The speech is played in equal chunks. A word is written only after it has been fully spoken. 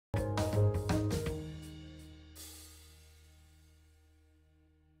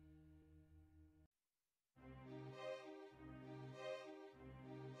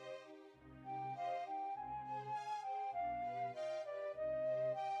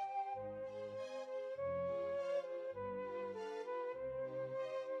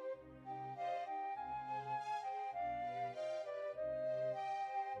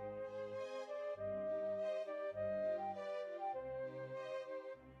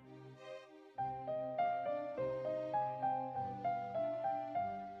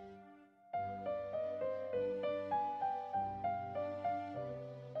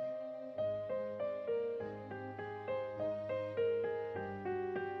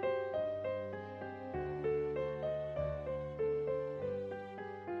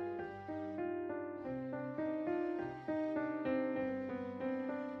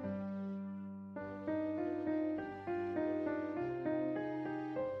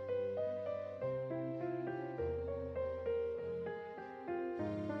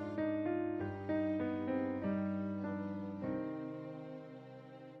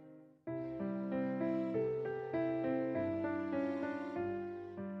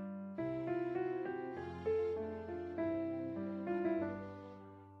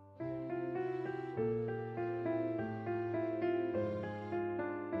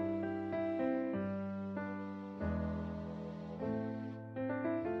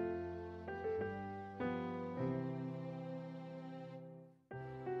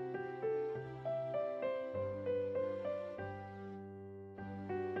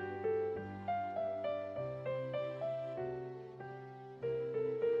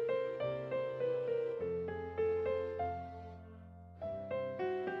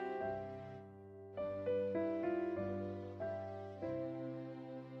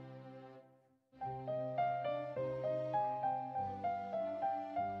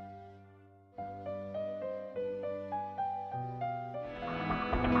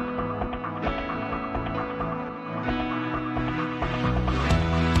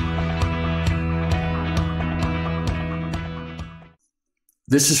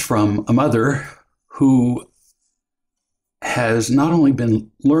This is from a mother who has not only been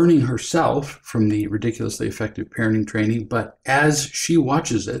learning herself from the ridiculously effective parenting training, but as she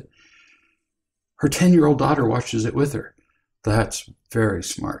watches it, her 10-year-old daughter watches it with her. That's very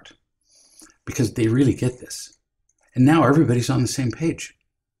smart because they really get this. And now everybody's on the same page.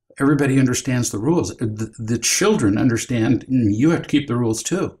 Everybody understands the rules. The children understand you have to keep the rules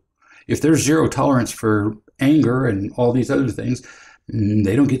too. If there's zero tolerance for anger and all these other things,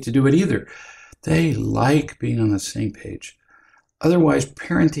 they don't get to do it either. They like being on the same page. Otherwise,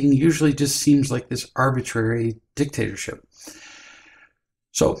 parenting usually just seems like this arbitrary dictatorship.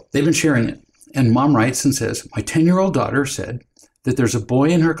 So they've been sharing it. And mom writes and says, my 10-year-old daughter said that there's a boy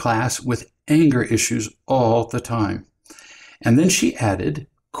in her class with anger issues all the time. And then she added,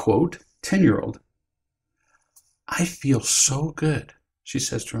 quote, 10-year-old, I feel so good, she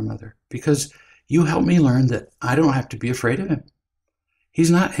says to her mother, because you helped me learn that I don't have to be afraid of him. He's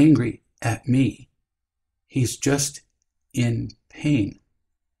not angry at me. He's just in pain,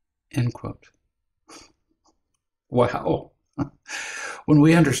 end quote. Wow. When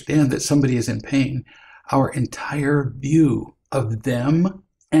we understand that somebody is in pain, our entire view of them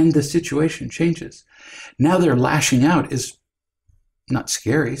and the situation changes. Now their lashing out is not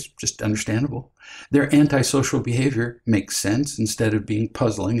scary, it's just understandable. Their antisocial behavior makes sense instead of being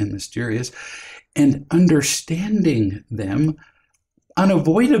puzzling and mysterious. And understanding them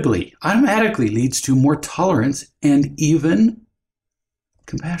unavoidably, automatically leads to more tolerance and even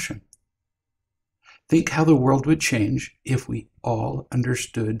compassion. Think how the world would change if we all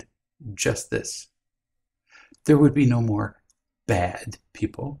understood just this. There would be no more bad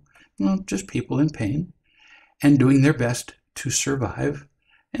people, just people in pain and doing their best to survive.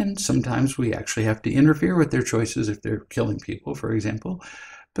 And sometimes we actually have to interfere with their choices if they're killing people, for example.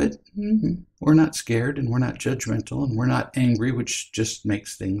 But we're not scared and we're not judgmental and we're not angry, which just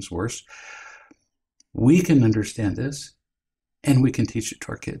makes things worse. We can understand this and we can teach it to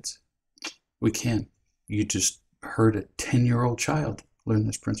our kids. We can. You just heard a 10-year-old child learn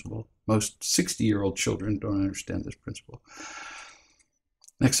this principle. Most 60-year-old children don't understand this principle.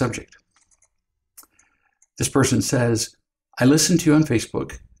 Next subject. This person says, I listen to you on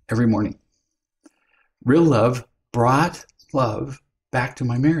Facebook every morning. Real love brought love back to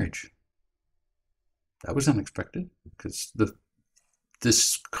my marriage. That was unexpected because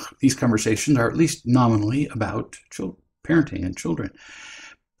these conversations are at least nominally about parenting and children.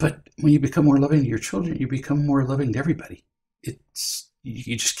 But when you become more loving to your children, you become more loving to everybody.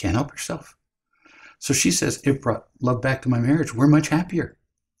 You just can't help yourself. So she says, it brought love back to my marriage. We're much happier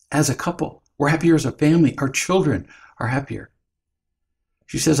as a couple. We're happier as a family. Our children are happier.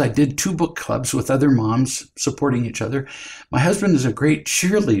 She says, I did 2 book clubs with other moms supporting each other. My husband is a great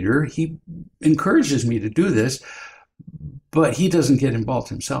cheerleader. He encourages me to do this, but he doesn't get involved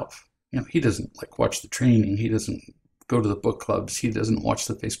himself. He doesn't watch the training. He doesn't go to the book clubs. He doesn't watch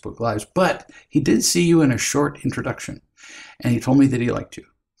the Facebook Lives, but he did see you in a short introduction and he told me that he liked you.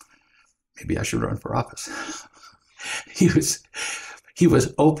 Maybe I should run for office. He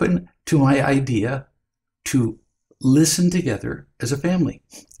was open to my idea to listen together as a family,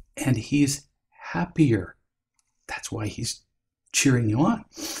 and he's happier. That's why he's cheering you on.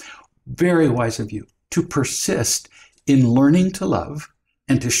 Very wise of you to persist in learning to love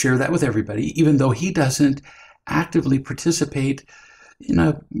and to share that with everybody, even though he doesn't actively participate in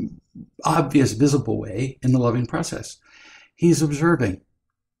an obvious, visible way in the loving process. He's observing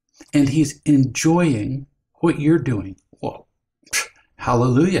and he's enjoying what you're doing. Well,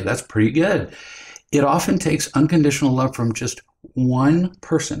 hallelujah, that's pretty good. It often takes unconditional love from just one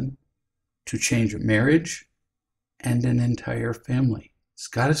person to change a marriage and an entire family. It's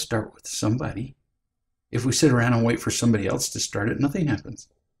got to start with somebody. If we sit around and wait for somebody else to start it, nothing happens.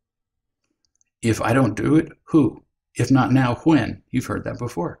 If I don't do it, who? If not now, when? You've heard that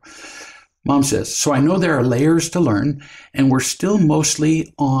before. Mom says, so I know there are layers to learn, and we're still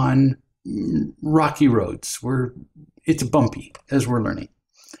mostly on rocky roads. It's bumpy as we're learning.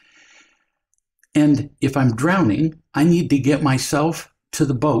 And if I'm drowning, I need to get myself to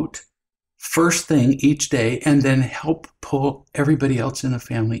the boat first thing each day and then help pull everybody else in the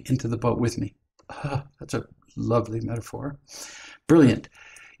family into the boat with me. That's a lovely metaphor. Brilliant.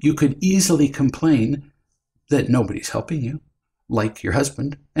 You could easily complain that nobody's helping you, like your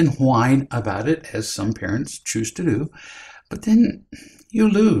husband, and whine about it, as some parents choose to do. But then you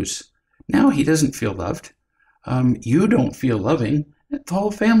lose. Now he doesn't feel loved. You don't feel loving. The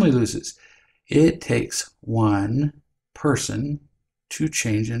whole family loses. It takes one person to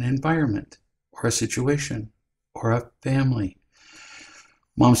change an environment or a situation or a family.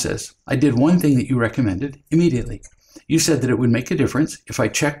 Mom says, I did one thing that you recommended immediately. You said that it would make a difference if I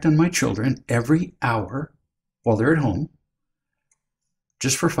checked on my children every hour while they're at home,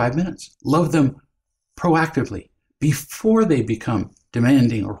 just for 5 minutes. Love them proactively before they become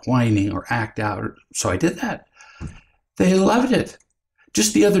demanding or whining or act out. So I did that. They loved it.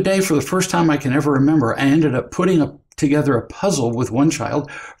 Just the other day, for the first time I can ever remember, I ended up putting together a puzzle with one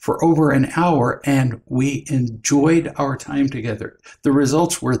child for over an hour, and we enjoyed our time together. The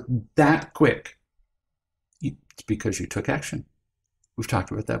results were that quick. It's because you took action. We've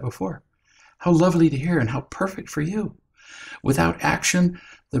talked about that before. How lovely to hear, and how perfect for you. Without action,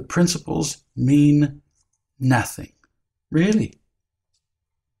 the principles mean nothing. Really.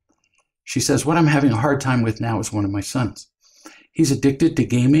 She says, what I'm having a hard time with now is one of my sons. He's addicted to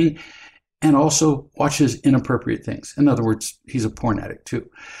gaming and also watches inappropriate things. In other words, he's a porn addict too.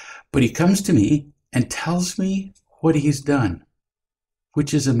 But he comes to me and tells me what he's done,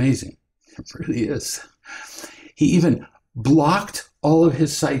 which is amazing. It really is. He even blocked all of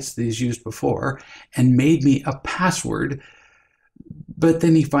his sites that he's used before and made me a password, but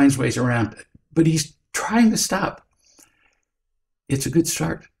then he finds ways around it. But he's trying to stop. It's a good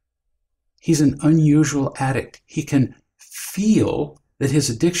start. He's an unusual addict. He can feel that his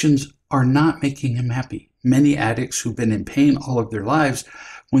addictions are not making him happy. Many addicts who've been in pain all of their lives,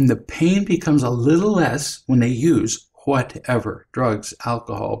 when the pain becomes a little less when they use whatever, drugs,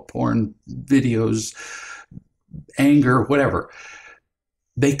 alcohol, porn, videos, anger, whatever,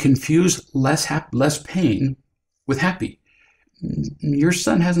 they confuse less pain with happy. Your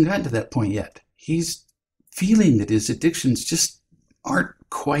son hasn't gotten to that point yet. He's feeling that his addictions just aren't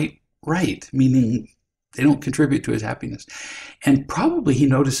quite right, meaning they don't contribute to his happiness. And probably he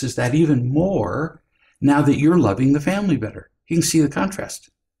notices that even more now that you're loving the family better. He can see the contrast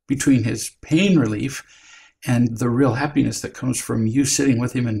between his pain relief and the real happiness that comes from you sitting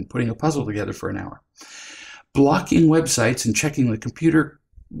with him and putting a puzzle together for an hour. Blocking websites and checking the computer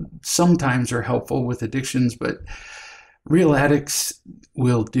sometimes are helpful with addictions, but real addicts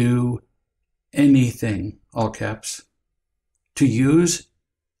will do anything, all caps, to use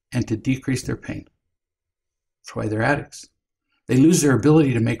and to decrease their pain. That's why they're addicts. They lose their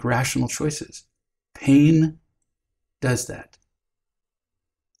ability to make rational choices. Pain does that.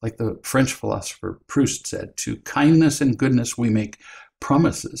 Like the French philosopher Proust said, to kindness and goodness we make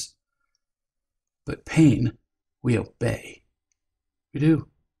promises, but pain we obey. We do.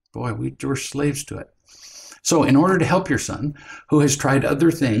 Boy, we're slaves to it. So in order to help your son, who has tried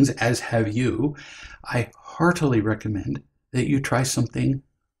other things, as have you, I heartily recommend that you try something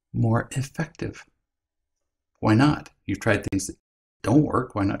more effective. Why not? You've tried things that don't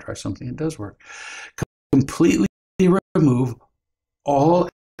work. Why not try something that does work? Completely remove all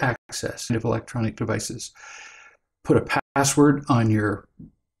access to electronic devices. Put a password on your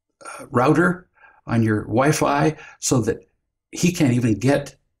router, on your Wi-Fi, so that he can't even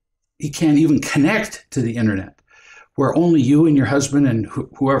connect to the internet, where only you and your husband and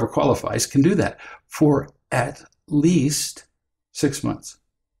whoever qualifies can do that for at least 6 months.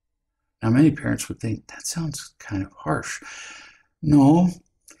 Now, many parents would think, that sounds kind of harsh. No,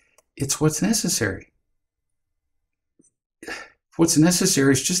 it's what's necessary. What's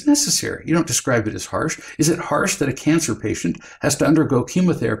necessary is just necessary. You don't describe it as harsh. Is it harsh that a cancer patient has to undergo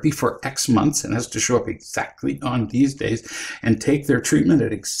chemotherapy for X months and has to show up exactly on these days and take their treatment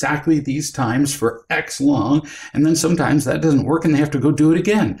at exactly these times for X long, and then sometimes that doesn't work and they have to go do it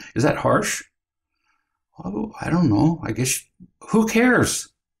again? Is that harsh? Oh, I don't know. I guess, who cares?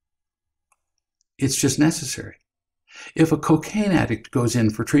 It's just necessary. If a cocaine addict goes in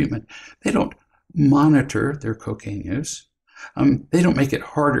for treatment, they don't monitor their cocaine use. They don't make it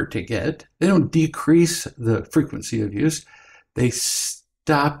harder to get. They don't decrease the frequency of use. They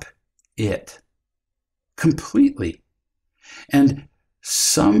stop it completely. And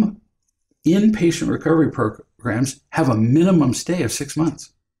some inpatient recovery programs have a minimum stay of 6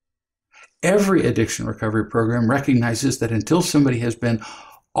 months. Every addiction recovery program recognizes that until somebody has been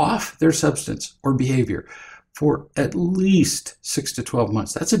off their substance or behavior for at least 6 to 12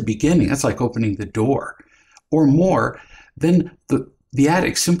 months, that's a beginning. That's like opening the door or more. Then the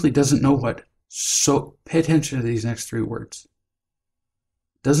addict simply doesn't know what, so pay attention to these next 3 words,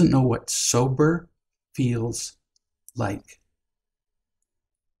 doesn't know what sober feels like.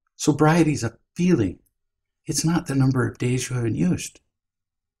 Sobriety is a feeling. It's not the number of days you haven't used.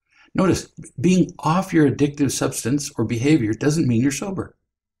 Notice, being off your addictive substance or behavior doesn't mean you're sober,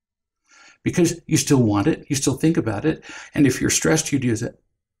 because you still want it, you still think about it, and if you're stressed, you'd use it.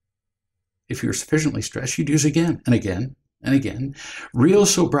 If you're sufficiently stressed, you'd use again and again and again. Real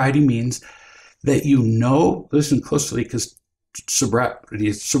sobriety means that you know, listen closely, because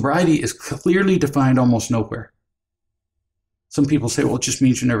sobriety is clearly defined almost nowhere. Some people say, well, it just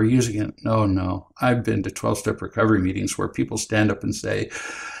means you're never using it. No. I've been to 12-step recovery meetings where people stand up and say,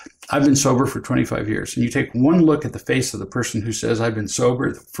 I've been sober for 25 years. And you take one look at the face of the person who says, I've been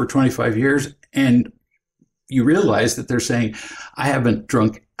sober for 25 years, and you realize that they're saying, I haven't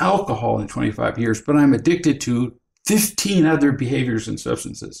drunk alcohol in 25 years, but I'm addicted to 15 other behaviors and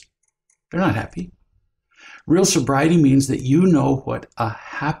substances. They're not happy. Real sobriety means that you know what a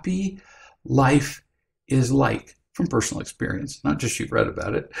happy life is like from personal experience, not just you've read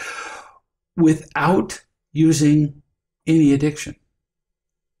about it, without using any addiction.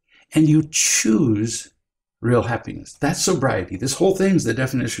 And you choose real happiness. That's sobriety. This whole thing is the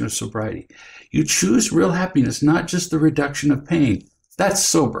definition of sobriety. You choose real happiness, not just the reduction of pain. That's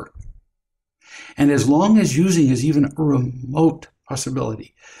sober. And as long as using is even a remote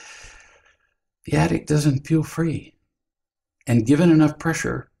possibility, the addict doesn't feel free. And given enough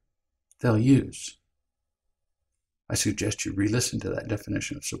pressure, they'll use. I suggest you re-listen to that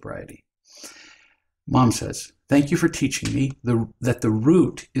definition of sobriety. Mom says, thank you for teaching me that the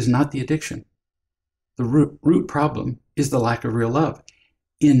root is not the addiction. The root problem is the lack of real love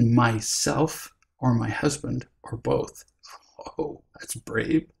in myself or my husband or both. Oh, that's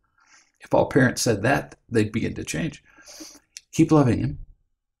brave. If all parents said that, they'd begin to change. Keep loving him.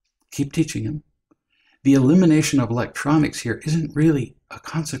 Keep teaching him. The elimination of electronics here isn't really a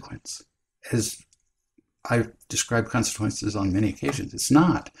consequence, as I've described consequences on many occasions. It's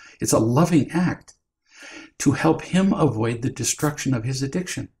not. It's a loving act to help him avoid the destruction of his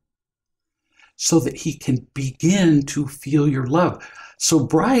addiction so that he can begin to feel your love.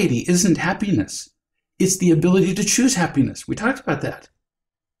 Sobriety isn't happiness. It's the ability to choose happiness. We talked about that.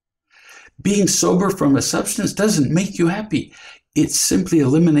 Being sober from a substance doesn't make you happy. It simply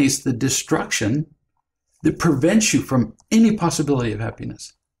eliminates the destruction that prevents you from any possibility of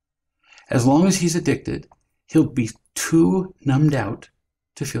happiness. As long as he's addicted, he'll be too numbed out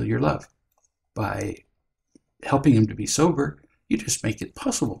to feel your love. By helping him to be sober, you just make it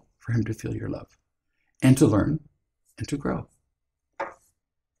possible for him to feel your love and to learn and to grow.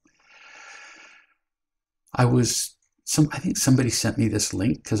 I think somebody sent me this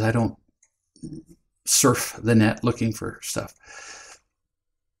link because I don't surf the net looking for stuff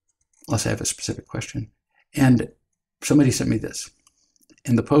unless I have a specific question. And somebody sent me this.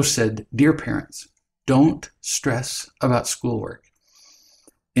 And the post said, "Dear parents, don't stress about schoolwork.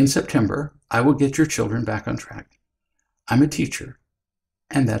 In September, I will get your children back on track. I'm a teacher,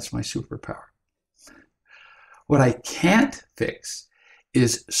 and that's my superpower. What I can't fix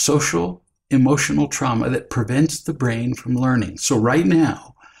is social, emotional trauma that prevents the brain from learning. So right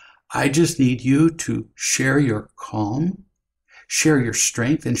now, I just need you to share your calm, share your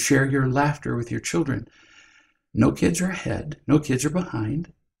strength, and share your laughter with your children. No kids are ahead. No kids are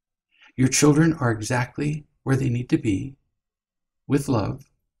behind. Your children are exactly where they need to be, with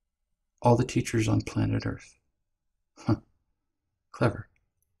love, all the teachers on planet Earth." Clever.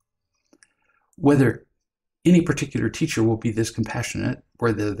 Whether any particular teacher will be this compassionate,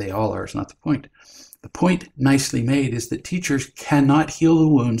 whether they all are, is not the point. The point, nicely made, is that teachers cannot heal the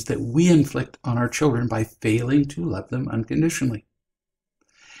wounds that we inflict on our children by failing to love them unconditionally.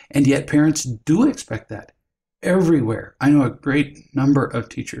 And yet parents do expect that. Everywhere. I know a great number of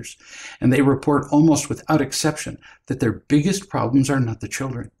teachers, and they report almost without exception that their biggest problems are not the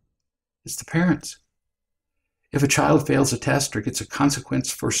children. It's the parents. If a child fails a test or gets a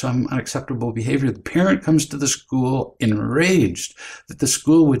consequence for some unacceptable behavior, the parent comes to the school enraged that the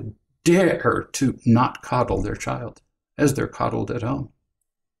school would dare to not coddle their child as they're coddled at home.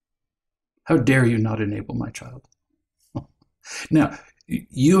 How dare you not enable my child? Now,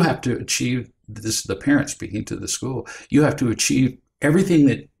 you have to achieve, this is the parent speaking to the school, you have to achieve everything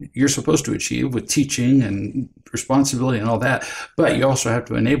that you're supposed to achieve with teaching and responsibility and all that, but you also have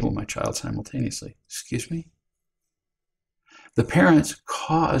to enable my child simultaneously. Excuse me? The parents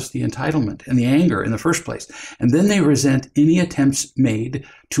cause the entitlement and the anger in the first place, and then they resent any attempts made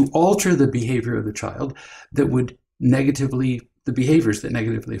to alter the behavior of the child that would the behaviors that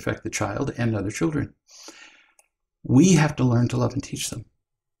negatively affect the child and other children. We have to learn to love and teach them,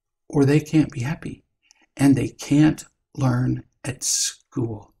 or they can't be happy, and they can't learn at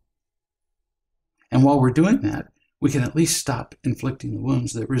school. And while we're doing that, we can at least stop inflicting the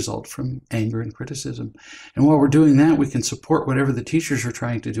wounds that result from anger and criticism. And while we're doing that, we can support whatever the teachers are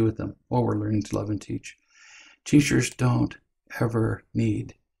trying to do with them while we're learning to love and teach. Teachers don't ever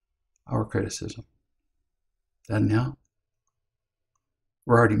need our criticism. Then now,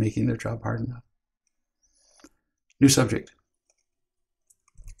 we're already making their job hard enough. New subject.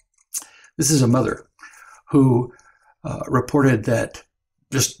 This is a mother who reported that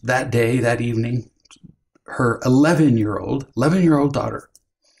just that day, that evening, her 11-year-old daughter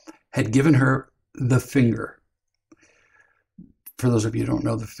had given her the finger. For those of you who don't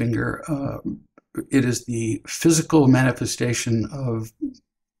know the finger, it is the physical manifestation of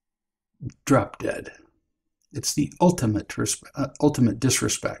drop dead. It's the ultimate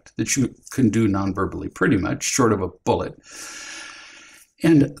disrespect that you can do non-verbally, pretty much, short of a bullet.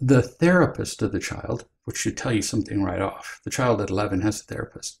 And the therapist of the child, which should tell you something right off, the child at 11 has a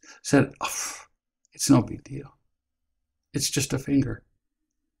therapist, said, oh, it's no big deal. It's just a finger.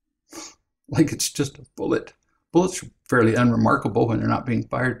 Like it's just a bullet. Bullets are fairly unremarkable when they're not being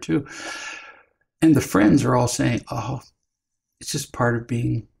fired too. And the friends are all saying, oh, it's just part of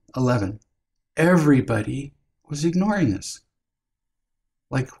being 11. Everybody was ignoring this.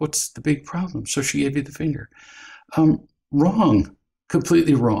 Like, what's the big problem? So she gave you the finger. Wrong.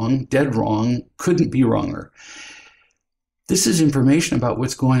 Completely wrong. Dead wrong. Couldn't be wronger. This is information about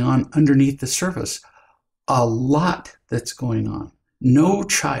what's going on underneath the surface. A lot that's going on. No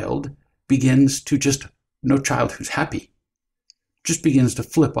child who's happy just begins to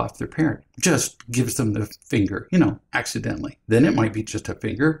flip off their parent. Just gives them the finger, accidentally. Then it might be just a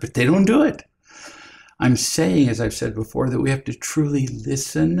finger, but they don't do it. I'm saying, as I've said before, that we have to truly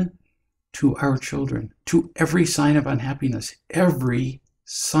listen to our children, to every sign of unhappiness, every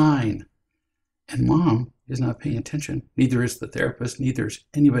sign. And mom is not paying attention. Neither is the therapist, neither is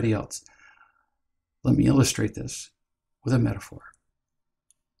anybody else. Let me illustrate this with a metaphor.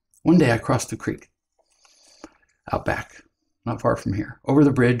 One day I crossed the creek out back, not far from here, over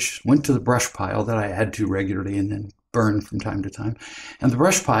the bridge, went to the brush pile that I add to regularly and then burn from time to time. And the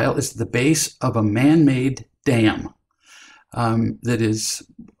brush pile is the base of a man-made dam that is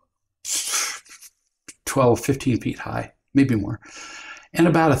 12, 15 feet high, maybe more, and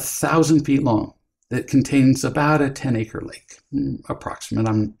about 1,000 feet long, that contains about a 10-acre lake, approximate.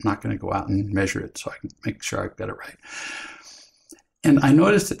 I'm not going to go out and measure it so I can make sure I've got it right. And I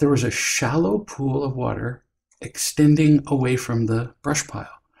noticed that there was a shallow pool of water extending away from the brush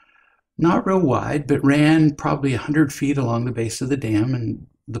pile. Not real wide, but ran probably 100 feet along the base of the dam, and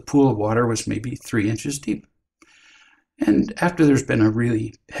the pool of water was maybe 3 inches deep. And after there's been a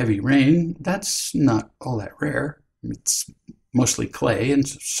really heavy rain, that's not all that rare. It's mostly clay, and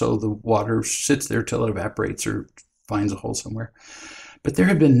so the water sits there till it evaporates or finds a hole somewhere. But there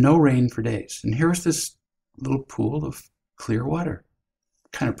had been no rain for days, and here was this little pool of clear water.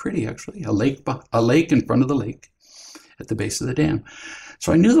 Kind of pretty, actually. A lake in front of the lake at the base of the dam.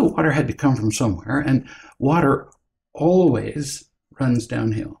 So I knew the water had to come from somewhere, and water always runs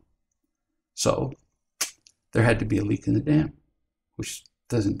downhill. So there had to be a leak in the dam, which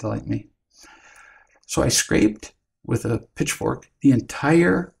doesn't delight me. So I scraped with a pitchfork the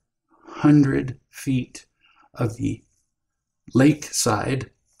entire 100 feet of the lake side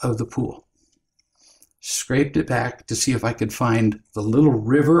of the pool. Scraped it back to see if I could find the little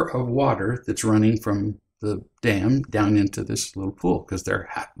river of water that's running from the dam down into this little pool, because the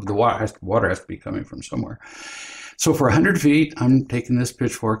water has to be coming from somewhere. So for 100 feet, I'm taking this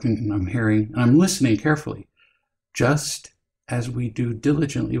pitchfork and I'm listening carefully, just as we do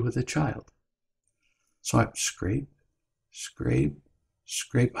diligently with a child. So I scrape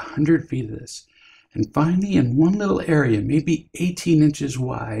 100 feet of this. And finally, in one little area, maybe 18 inches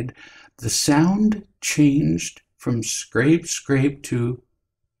wide, the sound changed from scrape to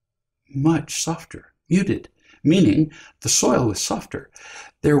much softer, muted, meaning the soil was softer.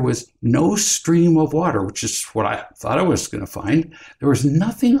 There was no stream of water, which is what I thought I was going to find. There was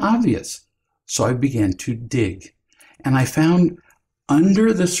nothing obvious. So I began to dig, and I found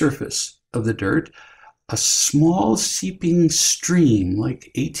under the surface of the dirt a small seeping stream,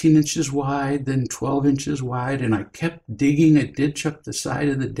 like 18 inches wide, then 12 inches wide, and I kept digging a ditch up the side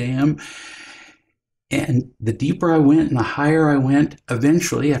of the dam. And the deeper I went and the higher I went,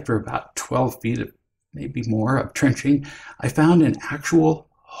 eventually, after about 12 feet, maybe more, of trenching, I found an actual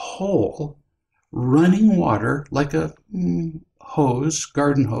hole, running water, like a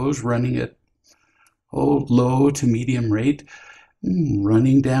garden hose, running at low to medium rate,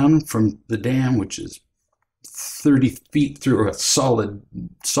 running down from the dam, which is 30 feet through a solid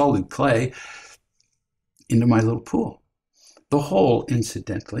clay, into my little pool. The hole,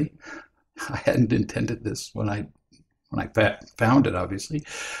 incidentally, I hadn't intended this when I found it, obviously.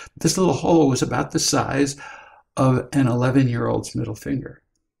 This little hole was about the size of an 11-year-old's middle finger.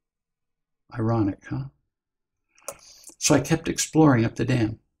 Ironic, huh? So I kept exploring up the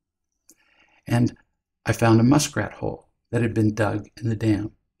dam, and I found a muskrat hole that had been dug in the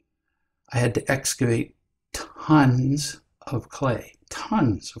dam. I had to excavate tons of clay,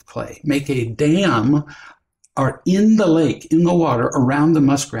 make a dam are in the lake, in the water, around the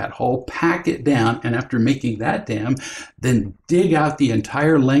muskrat hole, pack it down, and after making that dam, then dig out the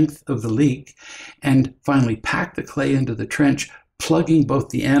entire length of the leak, and finally pack the clay into the trench, plugging both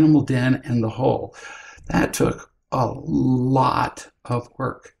the animal den and the hole. That took a lot of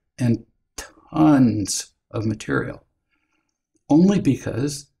work and tons of material, only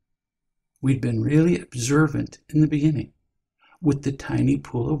because we'd been really observant in the beginning with the tiny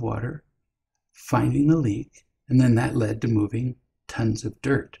pool of water, finding the leak, and then that led to moving tons of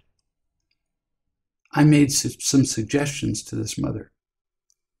dirt. I made some suggestions to this mother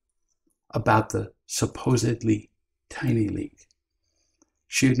about the supposedly tiny leak.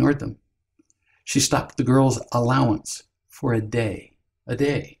 She ignored them. She stopped the girl's allowance for a day.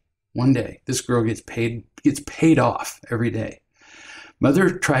 One day. This girl gets paid off every day.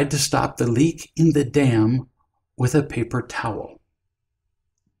 Mother tried to stop the leak in the dam with a paper towel,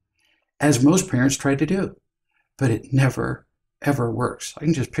 as most parents try to do, but it never, ever works. I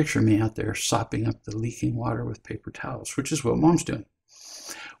can just picture me out there sopping up the leaking water with paper towels, which is what Mom's doing.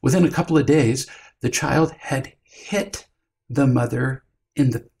 Within a couple of days, the child had hit the mother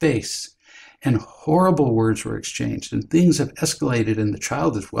in the face, and horrible words were exchanged, and things have escalated, and the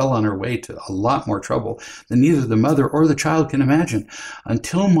child is well on her way to a lot more trouble than either the mother or the child can imagine,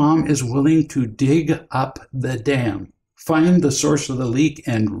 until Mom is willing to dig up the dam, find the source of the leak,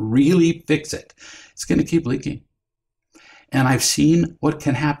 and really fix it. It's going to keep leaking. And I've seen what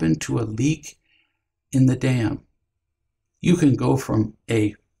can happen to a leak in the dam. You can go from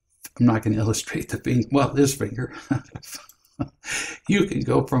I'm not going to illustrate the finger, well, this finger. You can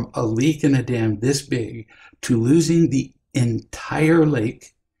go from a leak in a dam this big to losing the entire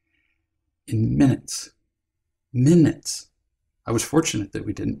lake in minutes. Minutes. I was fortunate that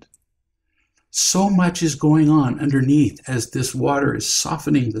we didn't. So much is going on underneath as this water is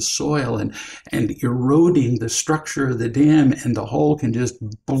softening the soil and eroding the structure of the dam, and the hole can just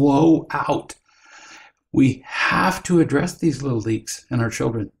blow out. We have to address these little leaks in our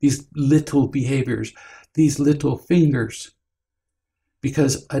children, these little behaviors, these little fingers.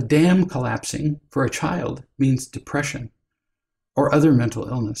 Because a dam collapsing for a child means depression or other mental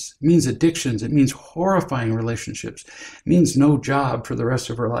illness. It means addictions. It means horrifying relationships. It means no job for the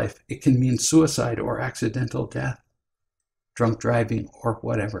rest of her life. It can mean suicide or accidental death, drunk driving, or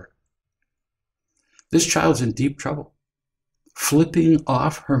whatever. This child's in deep trouble. Flipping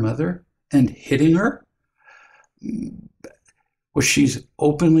off her mother and hitting her? What she's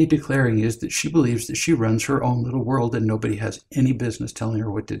openly declaring is that she believes that she runs her own little world and nobody has any business telling her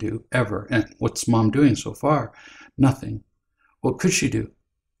what to do, ever. And what's Mom doing so far? Nothing. What could she do?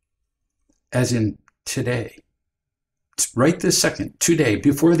 As in today. Right this second, today,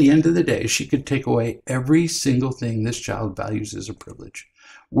 before the end of the day, she could take away every single thing this child values as a privilege.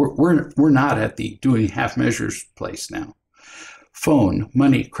 We're not at the doing half measures place now. Phone,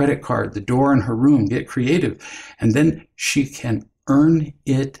 money, credit card, the door in her room, get creative, and then she can earn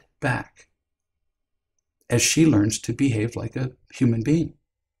it back as she learns to behave like a human being,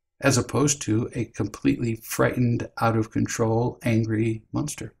 as opposed to a completely frightened, out of control, angry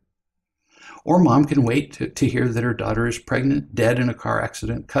monster. Or Mom can wait to hear that her daughter is pregnant, dead in a car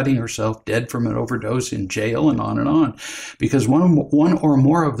accident, cutting herself, dead from an overdose, in jail, and on, because one or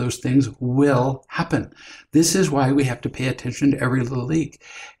more of those things will happen. This is why we have to pay attention to every little leak,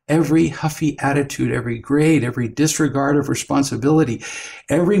 every huffy attitude, every grade, every disregard of responsibility,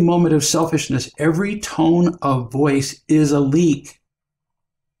 every moment of selfishness, every tone of voice is a leak.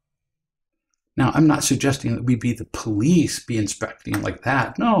 Now, I'm not suggesting that we be the police, be inspecting like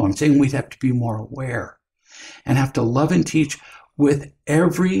that. No, I'm saying we'd have to be more aware and have to love and teach with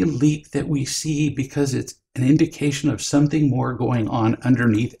every leak that we see, because it's an indication of something more going on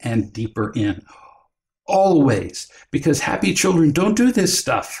underneath and deeper in. Always. Because happy children don't do this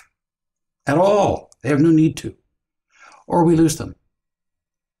stuff at all. They have no need to. Or we lose them.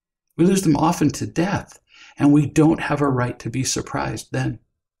 We lose them often to death, and we don't have a right to be surprised then.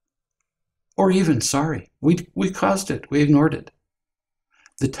 Or even sorry. We caused it. We ignored it.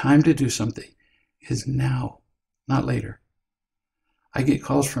 The time to do something is now, not later. I get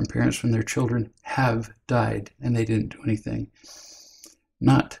calls from parents when their children have died and they didn't do anything.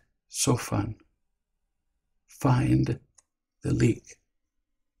 Not so fun. Find the leak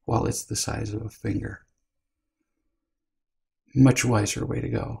while it's the size of a finger. Much wiser way to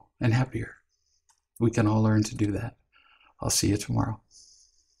go, and happier. We can all learn to do that. I'll see you tomorrow.